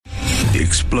The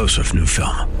explosive new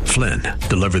film, Flynn,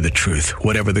 deliver the truth,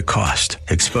 whatever the cost,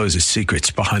 exposes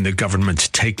secrets behind the government's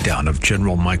takedown of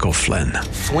General Michael Flynn.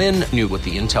 Flynn knew what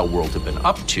the intel world had been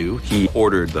up to. He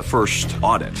ordered the first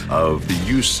audit of the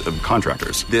use of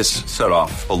contractors. This set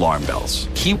off alarm bells.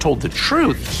 He told the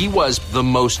truth. He was the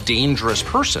most dangerous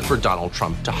person for Donald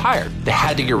Trump to hire. They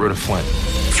had to get rid of Flynn.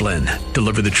 Flynn,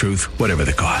 deliver the truth, whatever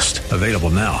the cost. Available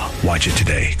now. Watch it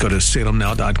today. Go to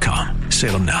salemnow.com.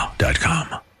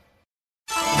 salemnow.com.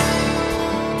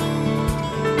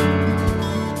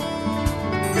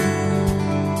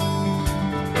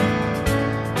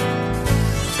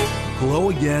 Hello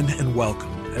again and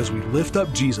welcome as we lift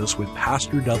up Jesus with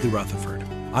Pastor Dudley Rutherford.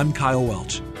 I'm Kyle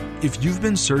Welch. If you've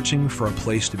been searching for a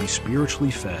place to be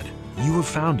spiritually fed, you have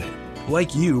found it.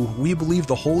 Like you, we believe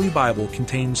the Holy Bible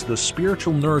contains the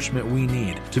spiritual nourishment we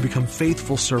need to become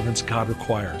faithful servants God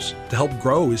requires to help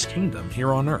grow His kingdom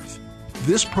here on earth.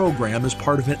 This program is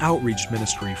part of an outreach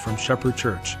ministry from Shepherd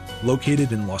Church,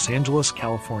 located in Los Angeles,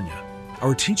 California.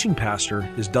 Our teaching pastor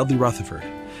is Dudley Rutherford,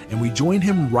 and we join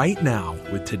him right now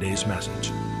with today's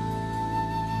message.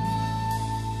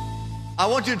 I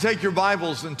want you to take your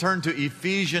Bibles and turn to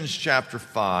Ephesians chapter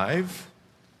 5.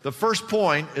 The first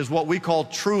point is what we call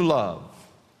true love.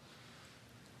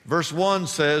 Verse 1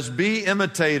 says, be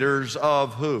imitators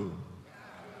of who?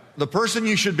 The person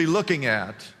you should be looking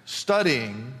at,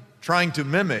 studying, trying to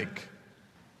mimic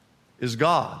is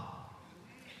God.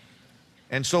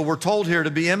 And so we're told here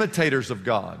to be imitators of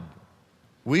God.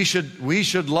 We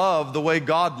should love the way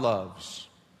God loves.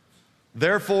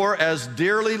 Therefore, as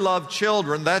dearly loved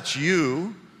children, that's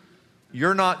you.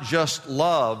 You're not just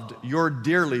loved, you're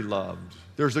dearly loved.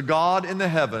 There's a God in the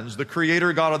heavens, the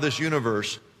creator God of this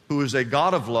universe, who is a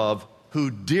God of love,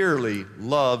 who dearly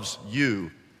loves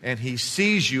you. And He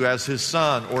sees you as His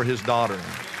son or His daughter.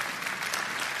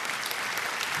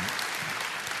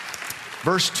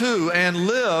 Verse 2, and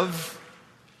live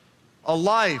a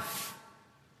life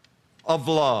of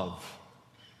love.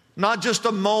 Not just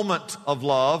a moment of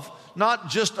love,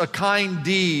 not just a kind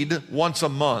deed once a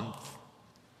month.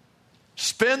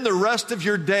 Spend the rest of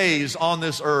your days on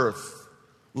this earth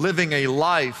living a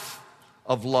life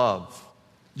of love.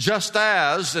 Just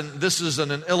as, and this is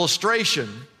an illustration,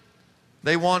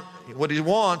 what He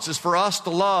wants is for us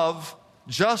to love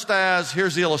just as,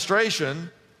 here's the illustration,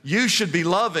 you should be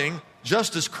loving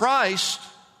just as Christ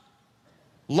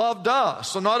loved us.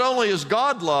 So not only is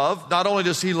God love, not only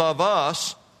does He love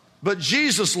us, but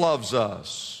Jesus loves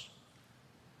us.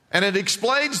 And it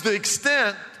explains the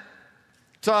extent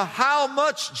to how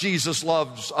much Jesus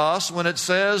loves us when it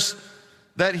says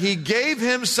that He gave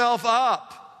Himself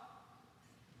up.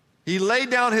 He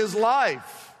laid down His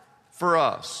life for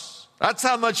us. That's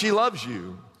how much He loves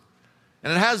you.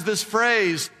 And it has this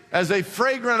phrase, as a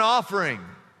fragrant offering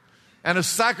and a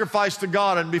sacrifice to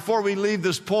God. And before we leave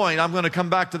this point, I'm going to come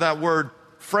back to that word,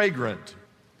 fragrant.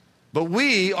 But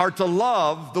we are to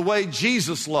love the way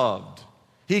Jesus loved.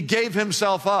 He gave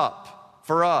Himself up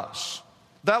for us.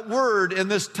 That word in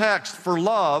this text for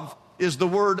love is the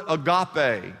word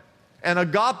agape. And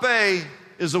agape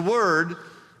is a word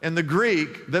in the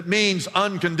Greek that means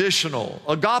unconditional.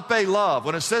 Agape love,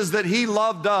 when it says that He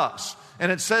loved us,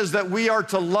 and it says that we are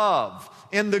to love,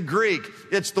 in the Greek,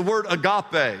 it's the word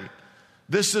agape.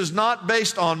 This is not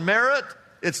based on merit.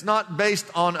 It's not based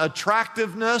on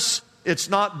attractiveness. It's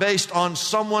not based on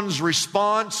someone's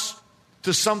response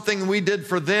to something we did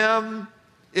for them.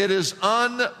 It is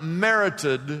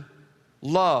unmerited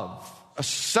love, a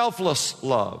selfless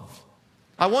love.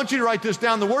 I want you to write this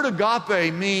down. The word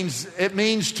agape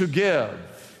means to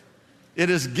give. It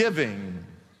is giving.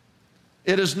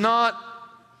 It is not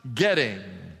getting.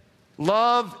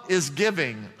 Love is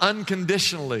giving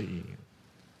unconditionally.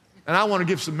 And I want to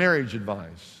give some marriage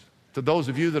advice to those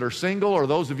of you that are single or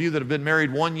those of you that have been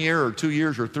married 1 year or 2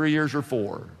 years or 3 years or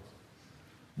 4.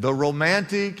 The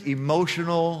romantic,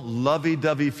 emotional,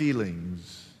 lovey-dovey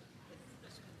feelings,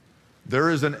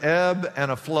 there is an ebb and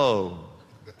a flow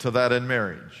to that in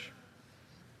marriage.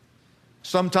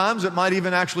 Sometimes it might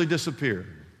even actually disappear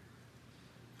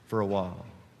for a while.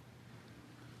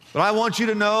 But I want you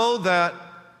to know that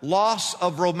loss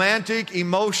of romantic,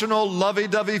 emotional,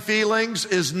 lovey-dovey feelings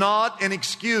is not an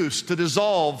excuse to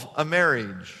dissolve a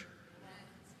marriage.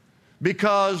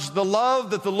 Because the love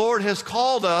that the Lord has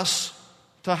called us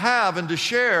to have and to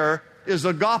share is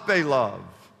agape love,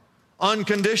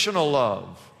 unconditional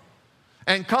love.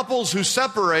 And couples who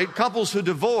separate, couples who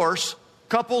divorce,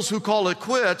 couples who call it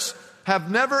quits,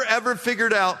 have never ever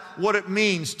figured out what it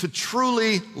means to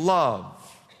truly love.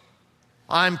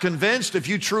 I'm convinced if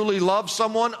you truly love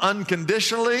someone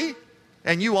unconditionally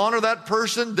and you honor that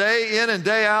person day in and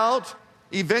day out,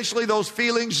 eventually those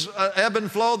feelings ebb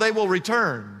and flow, they will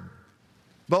return.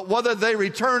 But whether they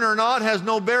return or not has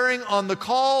no bearing on the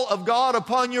call of God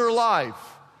upon your life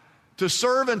to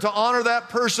serve and to honor that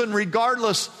person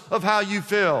regardless of how you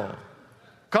feel.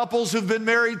 Couples who've been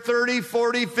married 30,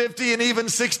 40, 50, and even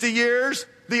 60 years,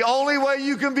 the only way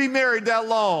you can be married that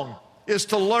long is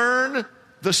to learn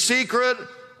the secret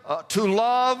to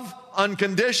love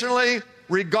unconditionally,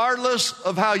 regardless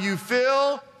of how you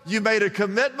feel. You made a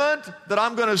commitment that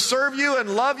I'm going to serve you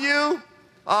and love you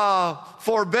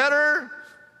for better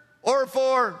or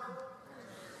for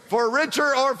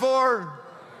richer or for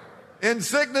in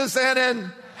sickness and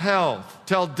in health,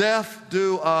 till death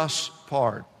do us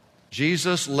part.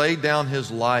 Jesus laid down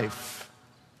his life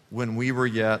when we were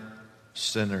yet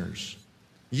sinners.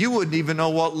 You wouldn't even know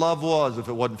what love was if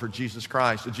it wasn't for Jesus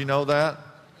Christ. Did you know that?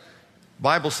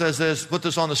 Bible says this, put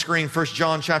this on the screen, 1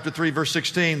 John chapter 3, verse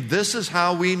 16. This is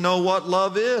how we know what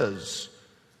love is,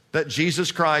 that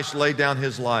Jesus Christ laid down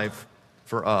his life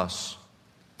for us.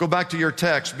 Go back to your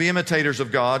text. Be imitators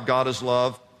of God. God is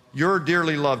love. You're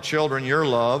dearly loved children. You're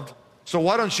loved. So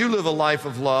why don't you live a life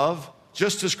of love,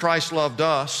 just as Christ loved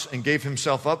us and gave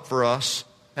himself up for us?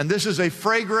 And this is a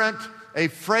fragrant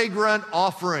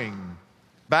offering.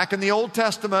 Back in the Old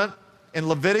Testament, in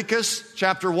Leviticus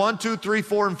chapter 1, 2, 3,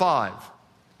 4, and 5,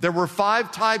 there were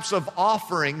 5 types of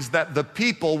offerings that the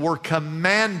people were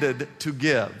commanded to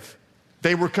give.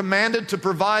 They were commanded to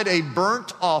provide a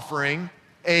burnt offering,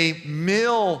 a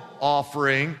meal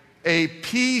offering, a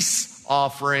peace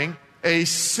offering, a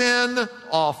sin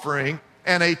offering,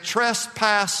 and a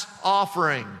trespass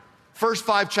offering. First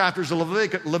 5 chapters of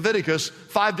Leviticus,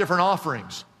 5 different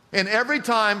offerings. And every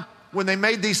time when they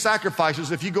made these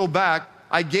sacrifices, if you go back,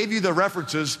 I gave you the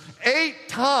references. 8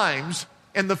 times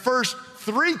in the first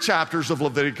 3 chapters of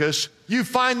Leviticus, you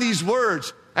find these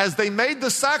words. As they made the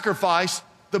sacrifice,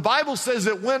 the Bible says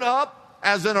it went up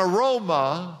as an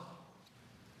aroma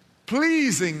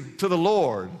pleasing to the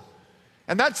Lord.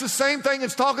 And that's the same thing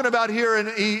it's talking about here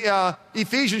in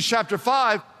Ephesians chapter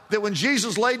 5, that when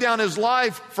Jesus laid down his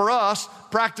life for us,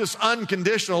 practiced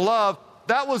unconditional love,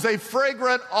 that was a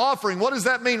fragrant offering. What does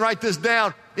that mean? Write this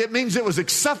down. It means it was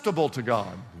acceptable to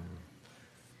God.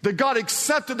 That God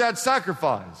accepted that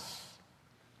sacrifice.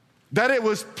 That it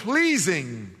was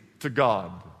pleasing to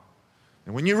God.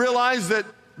 And when you realize that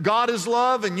God is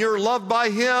love and you're loved by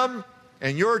him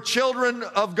and you're children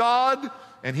of God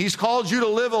and he's called you to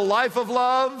live a life of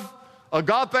love,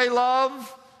 agape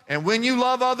love, and when you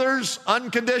love others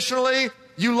unconditionally,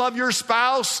 you love your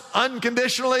spouse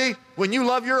unconditionally, when you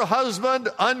love your husband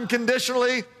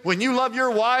unconditionally, when you love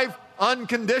your wife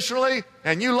unconditionally,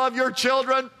 and you love your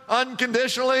children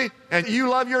unconditionally, and you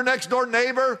love your next door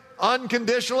neighbor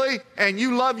unconditionally, and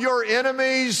you love your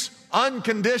enemies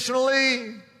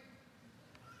unconditionally,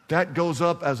 that goes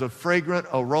up as a fragrant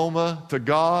aroma to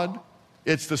God.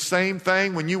 It's the same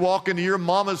thing when you walk into your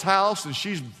mama's house and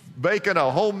she's baking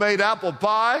a homemade apple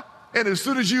pie, and as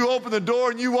soon as you open the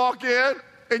door and you walk in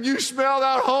and you smell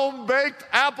that home-baked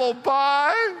apple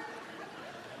pie.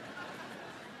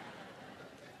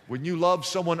 When you love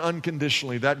someone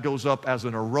unconditionally, that goes up as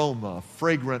an aroma,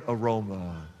 fragrant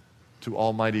aroma to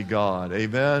Almighty God.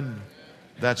 Amen?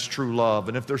 That's true love.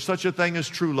 And if there's such a thing as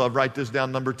true love, write this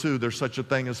down, number 2, there's such a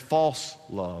thing as false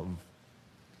love.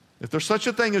 If there's such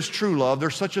a thing as true love,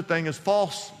 there's such a thing as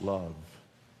false love.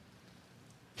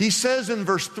 He says in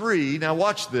verse 3, now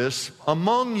watch this,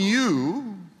 among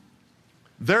you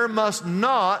there must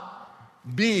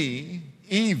not be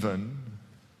even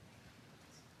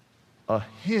a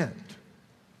hint.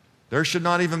 There should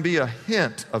not even be a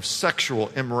hint of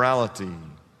sexual immorality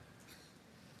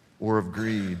or of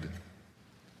greed.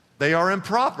 They are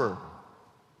improper.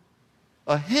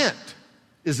 A hint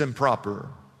is improper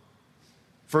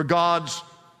for God's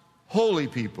holy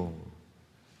people.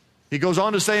 He goes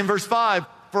on to say in verse 5,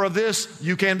 for of this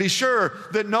you can be sure,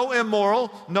 that no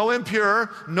immoral, no impure,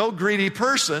 no greedy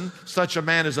person, such a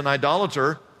man as an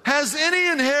idolater, has any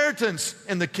inheritance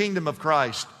in the kingdom of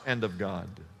Christ and of God.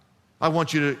 I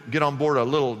want you to get on board a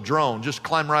little drone. Just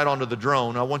climb right onto the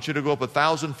drone. I want you to go up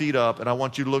 1,000 feet up, and I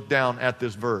want you to look down at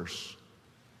this verse.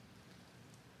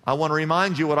 I want to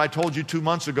remind you what I told you 2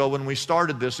 months ago when we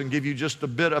started this and give you just a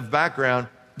bit of background.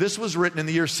 This was written in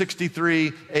the year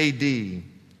 63 A.D.,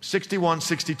 61,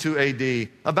 62 A.D.,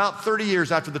 about 30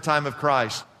 years after the time of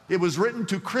Christ. It was written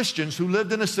to Christians who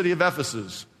lived in the city of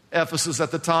Ephesus. Ephesus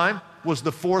at the time was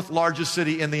the 4th largest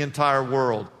city in the entire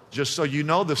world. Just so you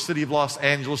know, the city of Los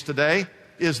Angeles today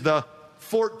is the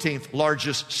 14th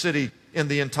largest city in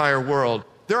the entire world.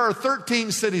 There are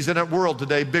 13 cities in the world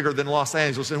today bigger than Los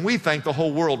Angeles, and we think the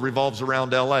whole world revolves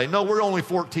around L.A. No, we're only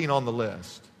 14 on the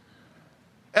list.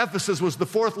 Ephesus was the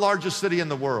 4th largest city in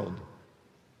the world.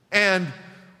 And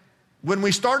when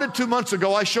we started 2 months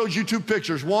ago, I showed you 2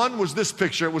 pictures. One was this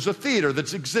picture. It was a theater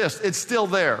that exists. It's still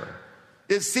there.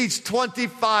 It seats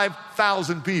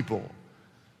 25,000 people.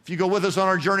 If you go with us on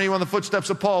our journey on the footsteps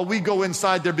of Paul, we go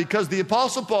inside there because the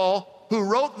Apostle Paul, who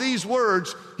wrote these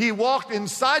words, he walked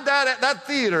inside that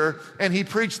theater and he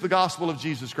preached the gospel of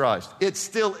Jesus Christ. It's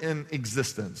still in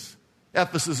existence.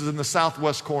 Ephesus is in the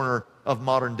southwest corner of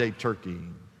modern-day Turkey.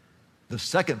 The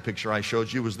second picture I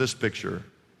showed you was this picture.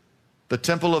 The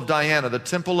Temple of Diana, the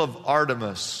Temple of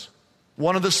Artemis,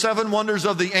 one of the 7 wonders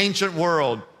of the ancient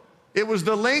world. It was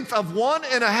the length of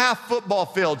 1.5 football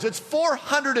fields. It's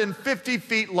 450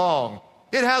 feet long.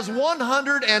 It has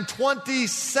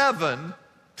 127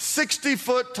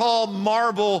 60-foot tall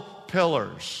marble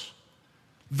pillars.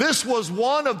 This was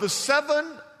one of the 7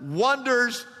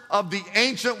 wonders of the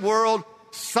ancient world.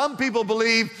 Some people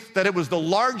believe that it was the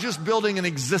largest building in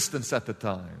existence at the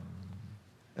time.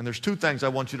 And there's 2 things I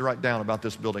want you to write down about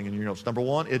this building in your notes. Number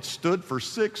 1, it stood for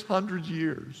 600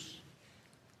 years.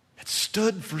 It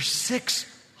stood for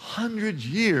 600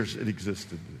 years it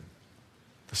existed.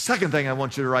 The second thing I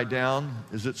want you to write down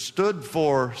is it stood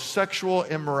for sexual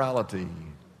immorality.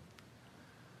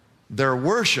 Their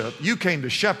worship, you came to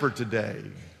Shepherd today.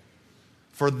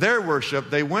 For their worship,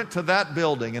 they went to that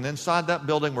building, and inside that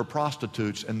building were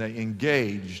prostitutes, and they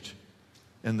engaged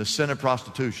in the sin of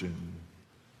prostitution.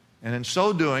 And in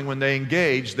so doing, when they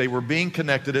engaged, they were being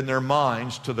connected in their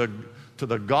minds to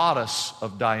the goddess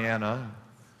of Diana,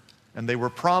 and they were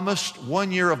promised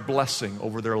 1 year of blessing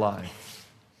over their life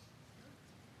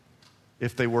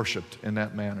if they worshiped in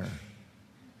that manner.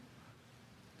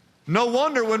 No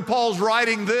wonder when Paul's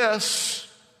writing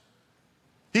this,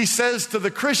 he says to the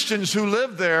Christians who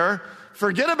live there,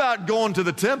 forget about going to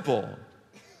the temple.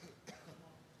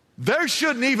 There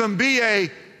shouldn't even be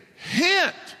a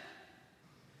hint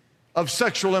of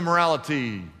sexual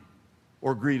immorality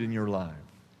or greed in your life.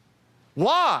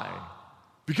 Why?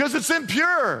 Because it's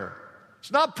impure.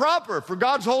 It's not proper for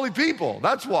God's holy people.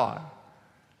 That's why.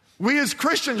 We as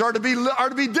Christians are to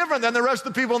be different than the rest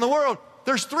of the people in the world.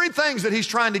 There's 3 things that he's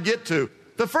trying to get to.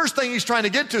 The first thing he's trying to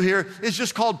get to here is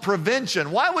just called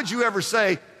prevention. Why would you ever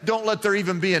say, don't let there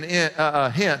even be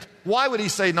a hint? Why would he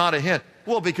say not a hint?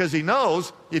 Well, because he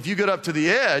knows if you get up to the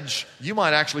edge, you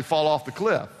might actually fall off the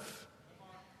cliff.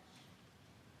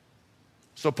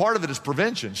 So part of it is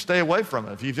prevention. Stay away from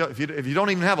it. If you don't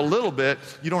even have a little bit,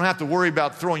 you don't have to worry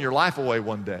about throwing your life away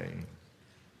one day.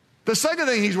 The second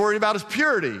thing he's worried about is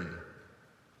purity.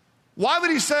 Why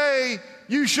would he say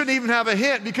you shouldn't even have a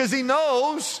hint? Because he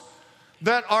knows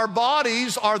that our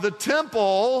bodies are the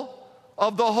temple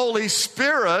of the Holy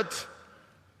Spirit.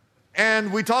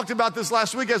 And we talked about this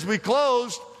last week as we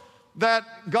closed, that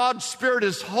God's Spirit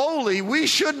is holy. We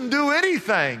shouldn't do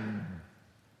anything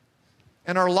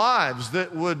in our lives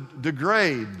that would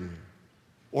degrade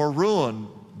or ruin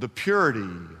the purity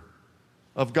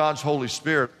of God's Holy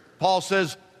Spirit. Paul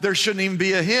says there shouldn't even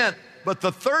be a hint. But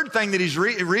the third thing that he's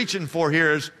reaching for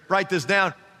here is, write this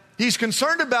down, he's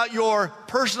concerned about your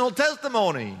personal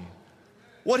testimony.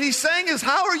 What he's saying is,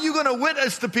 how are you going to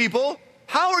witness to people?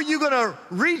 How are you going to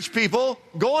reach people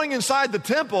going inside the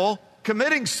temple,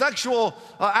 committing sexual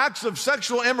acts of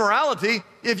sexual immorality,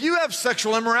 if you have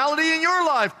sexual immorality in your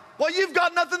life? Well, you've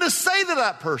got nothing to say to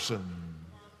that person.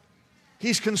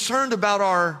 He's concerned about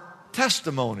our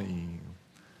testimony.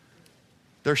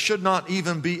 There should not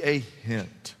even be a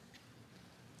hint.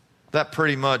 That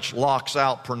pretty much locks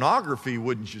out pornography,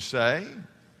 wouldn't you say?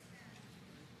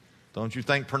 Don't you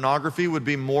think pornography would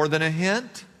be more than a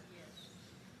hint?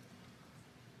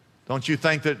 Don't you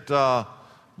think that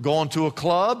going to a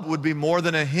club would be more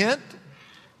than a hint?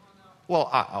 Well,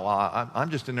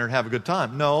 I'm just in there to have a good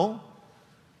time. No.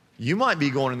 You might be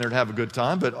going in there to have a good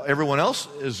time, but everyone else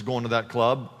is going to that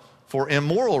club for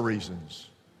immoral reasons.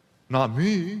 Not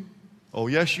me. Oh,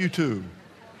 yes, you too.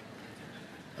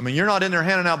 I mean, you're not in there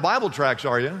handing out Bible tracts,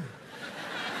 are you?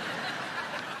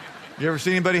 You ever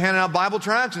see anybody handing out Bible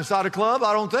tracts inside a club?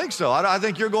 I don't think so. I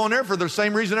think you're going there for the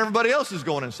same reason everybody else is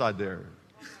going inside there.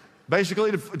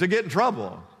 Basically, to get in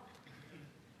trouble.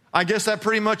 I guess that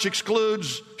pretty much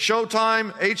excludes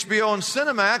Showtime, HBO, and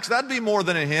Cinemax. That'd be more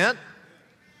than a hint,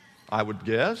 I would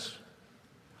guess.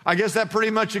 I guess that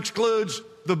pretty much excludes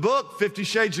the book, 50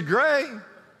 Shades of Grey.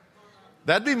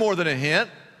 That'd be more than a hint.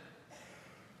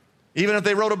 Even if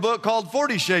they wrote a book called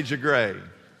 40 Shades of Grey,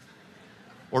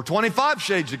 or 25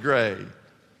 Shades of Grey,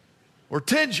 or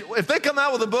 10, if they come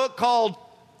out with a book called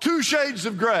 2 Shades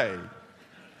of Grey,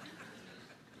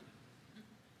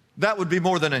 that would be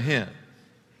more than a hint.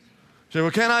 So,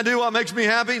 well, can I do what makes me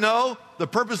happy? No. The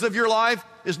purpose of your life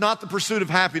is not the pursuit of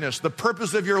happiness. The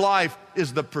purpose of your life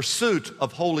is the pursuit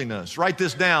of holiness. Write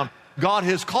this down. God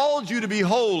has called you to be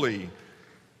holy.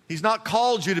 He's not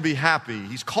called you to be happy.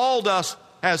 He's called us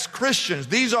as Christians.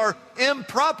 These are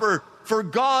improper for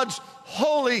God's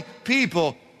holy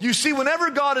people. You see,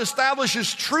 whenever God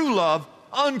establishes true love,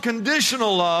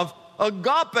 unconditional love,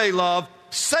 agape love,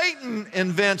 Satan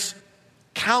invents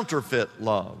counterfeit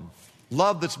love.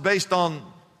 Love that's based on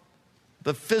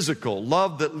the physical,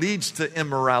 love that leads to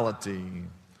immorality.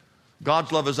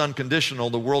 God's love is unconditional.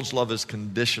 The world's love is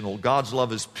conditional. God's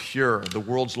love is pure. The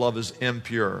world's love is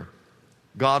impure.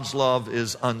 God's love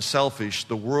is unselfish.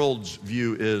 The world's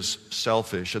view is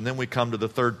selfish. And then we come to the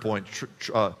third point,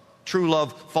 true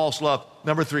love, false love.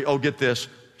 Number 3, get this,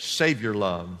 Savior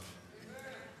love.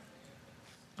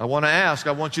 I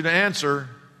want you to answer,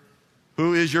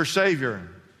 who is your Savior?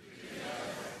 Jesus.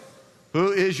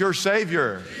 Who is your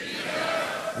Savior?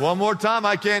 Jesus. One more time,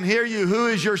 I can't hear you. Who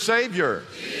is your Savior?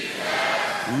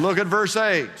 Jesus. Look at verse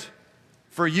 8.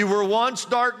 For you were once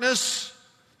darkness,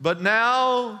 but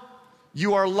now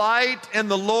you are light in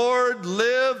the Lord.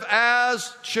 Live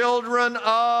as children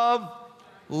of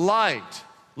light.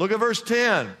 Look at verse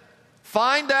 10.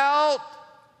 Find out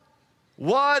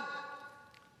what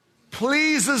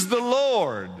pleases the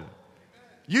Lord.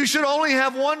 You should only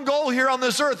have one goal here on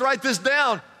this earth. Write this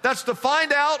down. That's to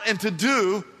find out and to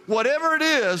do whatever it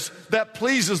is that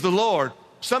pleases the Lord.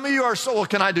 Some of you are so, well,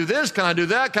 can I do this? Can I do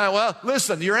that? Well,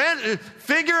 listen,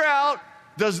 figure out,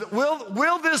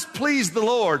 will this please the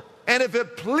Lord? And if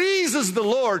it pleases the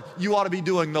Lord, you ought to be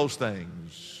doing those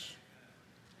things.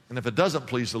 And if it doesn't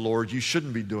please the Lord, you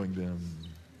shouldn't be doing them.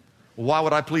 Well, why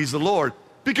would I please the Lord?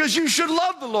 Because you should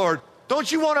love the Lord.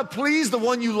 Don't you want to please the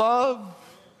one you love?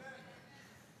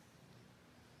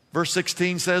 Verse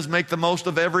 16 says, make the most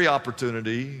of every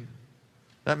opportunity.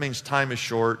 That means time is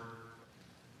short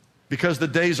because the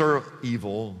days are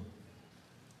evil.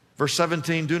 Verse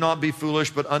 17, do not be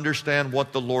foolish, but understand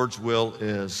what the Lord's will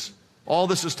is. All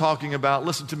this is talking about,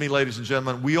 listen to me, ladies and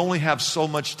gentlemen, we only have so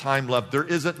much time left. There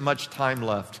isn't much time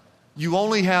left. You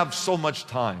only have so much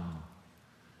time.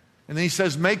 And then he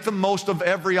says, make the most of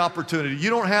every opportunity. You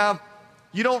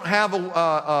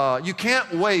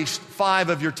can't waste 5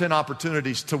 of your 10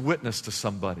 opportunities to witness to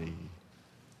somebody.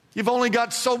 You've only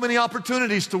got so many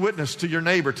opportunities to witness to your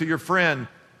neighbor, to your friend,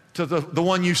 to the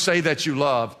one you say that you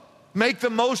love. Make the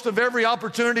most of every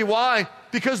opportunity. Why?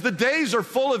 Because the days are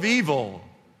full of evil.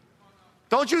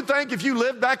 Don't you think if you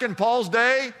lived back in Paul's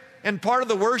day and part of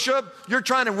the worship, you're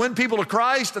trying to win people to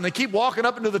Christ and they keep walking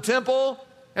up into the temple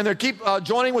and they keep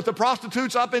joining with the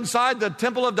prostitutes up inside the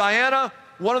temple of Diana,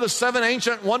 one of the 7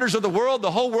 ancient wonders of the world.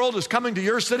 The whole world is coming to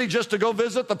your city just to go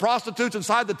visit the prostitutes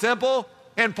inside the temple.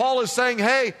 And Paul is saying,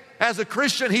 hey, as a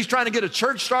Christian, he's trying to get a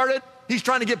church started. He's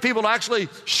trying to get people to actually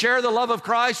share the love of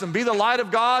Christ and be the light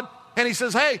of God. And he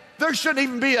says, hey, there shouldn't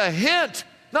even be a hint,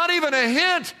 not even a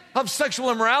hint of sexual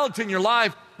immorality in your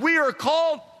life. We are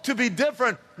called to be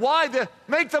different. Why?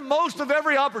 Make the most of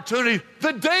every opportunity.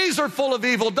 The days are full of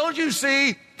evil. Don't you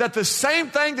see that the same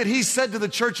thing that he said to the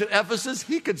church at Ephesus,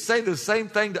 he could say the same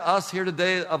thing to us here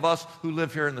today, of us who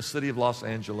live here in the city of Los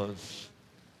Angeles.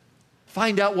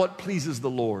 Find out what pleases the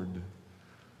Lord.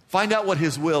 Find out what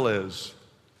his will is.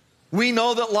 We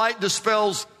know that light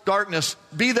dispels darkness.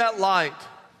 Be that light.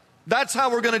 That's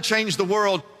how we're going to change the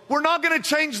world. We're not going to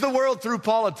change the world through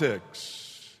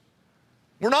politics.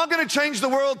 We're not going to change the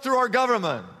world through our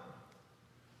government.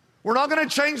 We're not going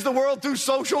to change the world through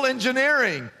social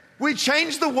engineering. We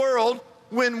change the world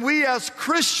when we as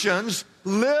Christians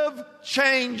live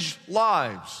changed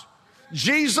lives.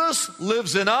 Jesus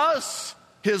lives in us.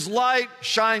 His light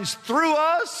shines through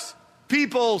us.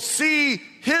 People see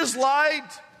his light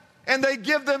and they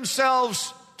give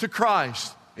themselves to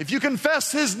Christ. If you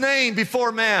confess his name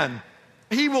before man,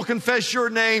 he will confess your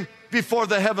name before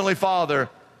the Heavenly Father.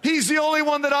 He's the only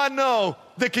one that I know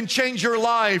that can change your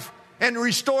life and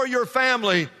restore your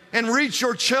family and reach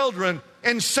your children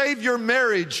and save your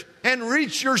marriage and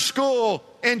reach your school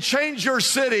and change your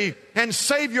city and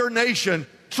save your nation.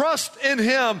 Trust in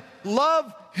him.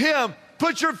 Love him.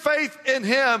 Put your faith in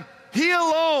him. He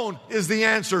alone is the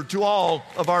answer to all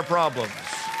of our problems.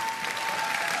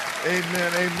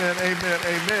 Amen, amen, amen,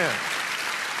 amen.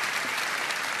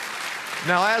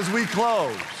 Now, as we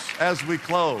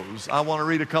close, I want to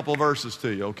read a couple verses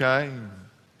to you, okay?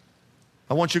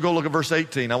 I want you to go look at verse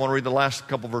 18. I want to read the last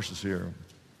couple verses here.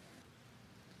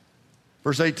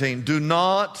 Verse 18, do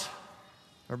not,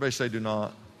 everybody say do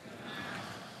not,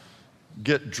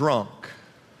 get drunk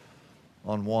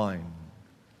on wine,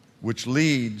 which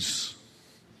leads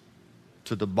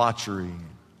to debauchery.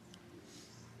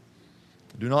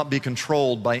 Do not be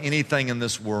controlled by anything in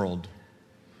this world.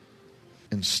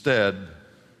 Instead,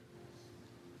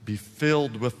 be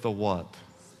filled with the what?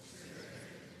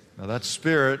 Now that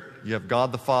Spirit, you have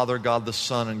God the Father, God the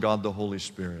Son, and God the Holy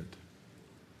Spirit.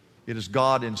 It is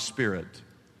God in spirit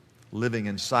living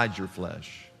inside your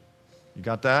flesh. You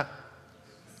got that?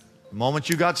 The moment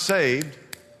you got saved,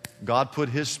 God put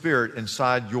His Spirit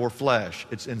inside your flesh.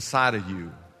 It's inside of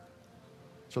you.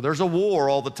 So there's a war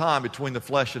all the time between the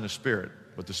flesh and the Spirit.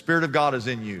 But the Spirit of God is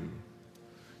in you.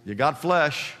 You got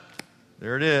flesh.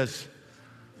 There it is.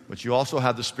 But you also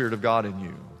have the Spirit of God in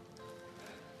you.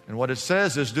 And what it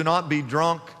says is, do not be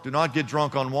drunk, do not get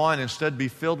drunk on wine, instead be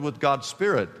filled with God's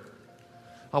Spirit.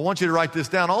 I want you to write this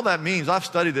down. All that means, I've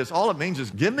studied this, all it means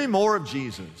is give me more of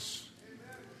Jesus.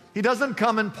 He doesn't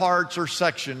come in parts or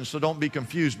sections, so don't be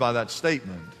confused by that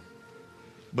statement.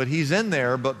 But He's in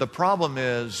there, but the problem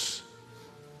is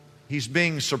He's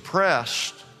being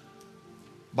suppressed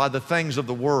by the things of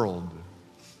the world.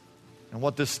 And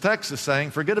what this text is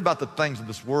saying, forget about the things of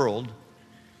this world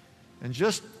and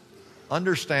just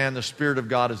understand the Spirit of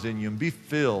God is in you and be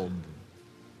filled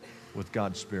with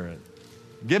God's Spirit.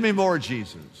 Give me more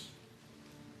Jesus.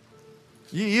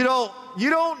 You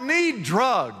don't need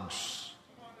drugs.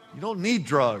 You don't need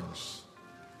drugs.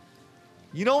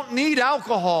 You don't need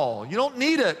alcohol. You don't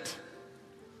need it.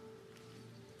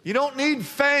 You don't need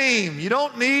fame. You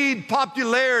don't need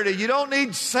popularity. You don't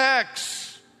need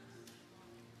sex.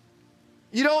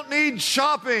 You don't need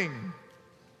shopping.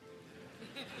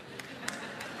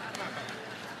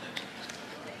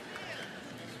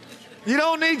 You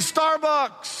don't need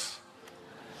Starbucks.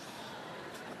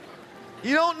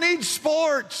 You don't need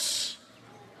sports.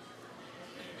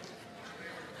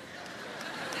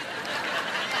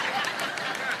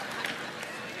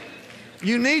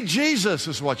 You need Jesus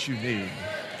is what you need.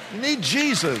 You need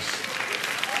Jesus.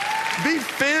 Be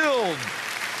filled.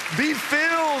 Be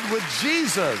filled with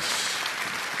Jesus.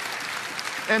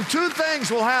 And two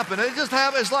things will happen.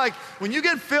 It's like when you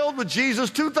get filled with Jesus,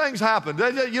 two things happen.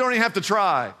 You don't even have to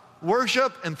try.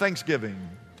 Worship and thanksgiving.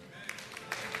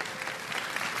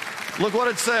 Look what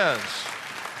it says.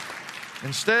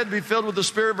 Instead, be filled with the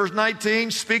Spirit, verse 19.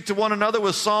 Speak to one another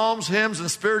with psalms, hymns, and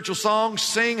spiritual songs.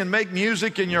 Sing and make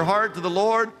music in your heart to the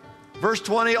Lord. Verse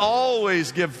 20,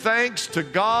 always give thanks to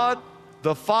God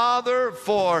the Father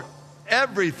for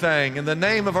everything in the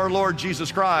name of our Lord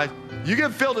Jesus Christ. You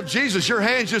get filled with Jesus, your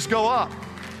hands just go up.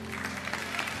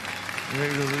 You're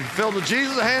filled with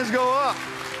Jesus, the hands go up.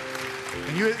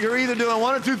 And you're either doing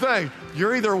one of two things.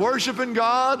 You're either worshiping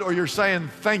God or you're saying,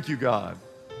 thank you, God.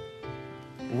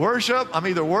 Worship, I'm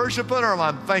either worshiping or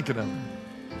I'm thanking Him.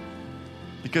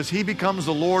 Because He becomes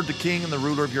the Lord, the King, and the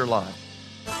ruler of your life.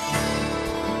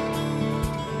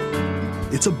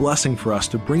 It's a blessing for us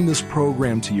to bring this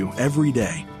program to you every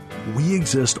day. We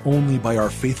exist only by our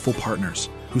faithful partners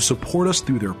who support us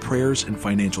through their prayers and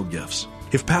financial gifts.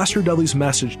 If Pastor Dudley's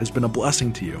message has been a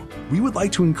blessing to you, we would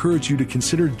like to encourage you to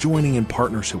consider joining in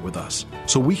partnership with us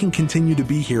so we can continue to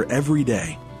be here every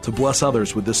day to bless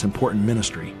others with this important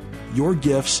ministry. Your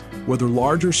gifts, whether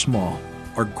large or small,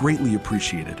 are greatly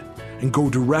appreciated and go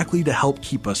directly to help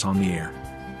keep us on the air.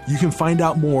 You can find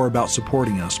out more about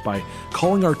supporting us by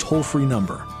calling our toll-free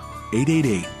number,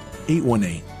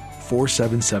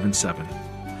 888-818-4777.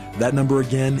 That number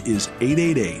again is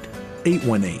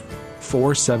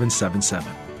 888-818-4777.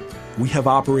 We have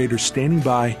operators standing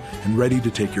by and ready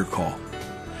to take your call.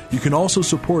 You can also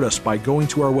support us by going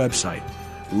to our website,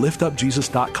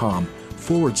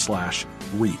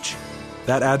 liftupjesus.com/reach.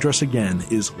 That address again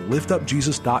is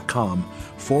liftupjesus.com/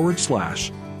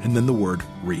 and then the word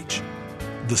reach.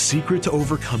 The secret to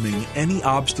overcoming any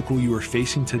obstacle you are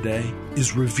facing today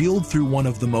is revealed through one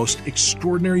of the most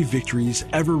extraordinary victories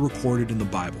ever recorded in the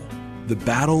Bible, the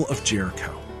Battle of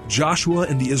Jericho. Joshua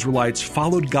and the Israelites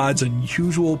followed God's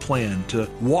unusual plan to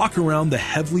walk around the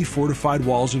heavily fortified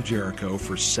walls of Jericho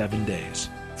for 7 days.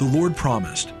 The Lord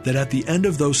promised that at the end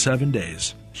of those 7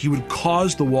 days, He would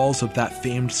cause the walls of that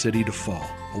famed city to fall,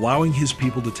 allowing His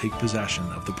people to take possession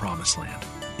of the Promised Land.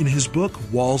 In his book,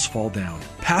 Walls Fall Down,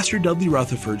 Pastor Dudley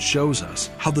Rutherford shows us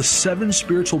how the 7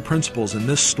 spiritual principles in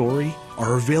this story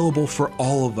are available for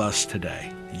all of us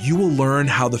today. You will learn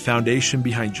how the foundation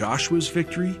behind Joshua's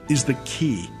victory is the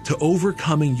key to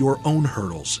overcoming your own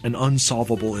hurdles and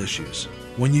unsolvable issues.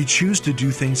 When you choose to do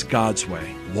things God's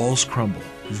way, walls crumble,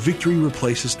 victory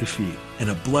replaces defeat, and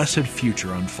a blessed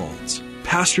future unfolds.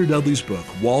 Pastor Dudley's book,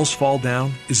 Walls Fall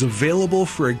Down, is available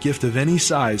for a gift of any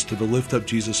size to the Lift Up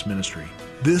Jesus ministry.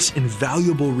 This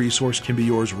invaluable resource can be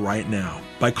yours right now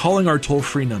by calling our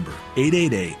toll-free number,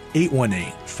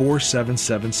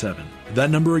 888-818-4777. That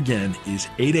number again is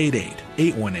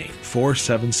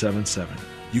 888-818-4777.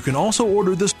 You can also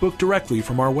order this book directly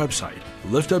from our website,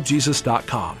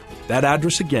 liftupjesus.com. That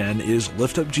address again is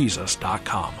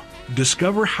liftupjesus.com.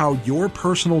 Discover how your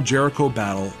personal Jericho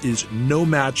battle is no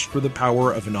match for the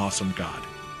power of an awesome God.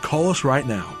 Call us right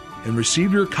now and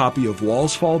receive your copy of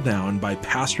Walls Fall Down by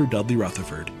Pastor Dudley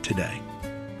Rutherford today.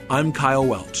 I'm Kyle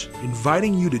Welch,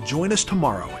 inviting you to join us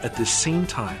tomorrow at this same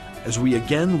time as we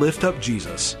again lift up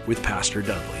Jesus with Pastor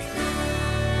Dudley.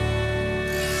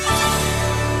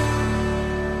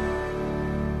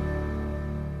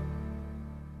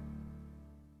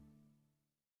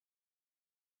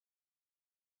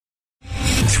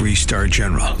 Three-star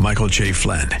General Michael J.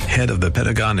 Flynn, head of the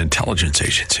Pentagon Intelligence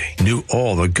Agency, knew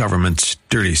all the government's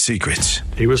dirty secrets.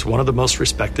 He was one of the most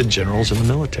respected generals in the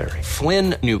military.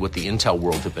 Flynn knew what the intel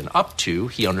world had been up to.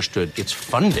 He understood its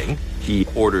funding. He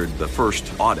ordered the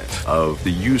first audit of the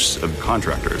use of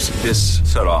contractors. This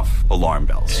set off alarm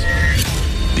bells.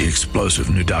 The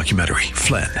explosive new documentary,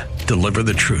 Flynn, Deliver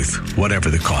the Truth, Whatever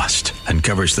the Cost,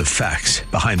 uncovers the facts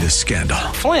behind this scandal.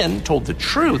 Flynn told the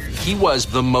truth. He was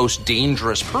the most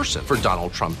dangerous person for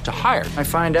Donald Trump to hire. I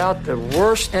find out the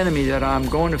worst enemy that I'm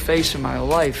going to face in my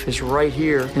life is right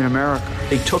here in America.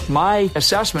 They took my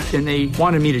assessment and they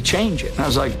wanted me to change it. And I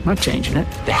was like, I'm not changing it.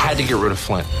 They had to get rid of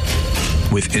Flynn.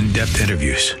 With in-depth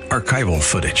interviews, archival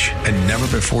footage, and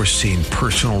never-before-seen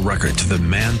personal records of the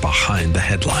man behind the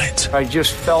headlines. I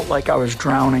just felt like I was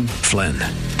drowning. Flynn,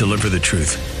 Deliver the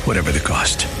Truth, Whatever the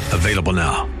Cost. Available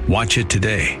now. Watch it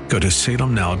today. Go to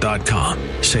salemnow.com.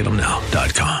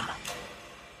 salemnow.com.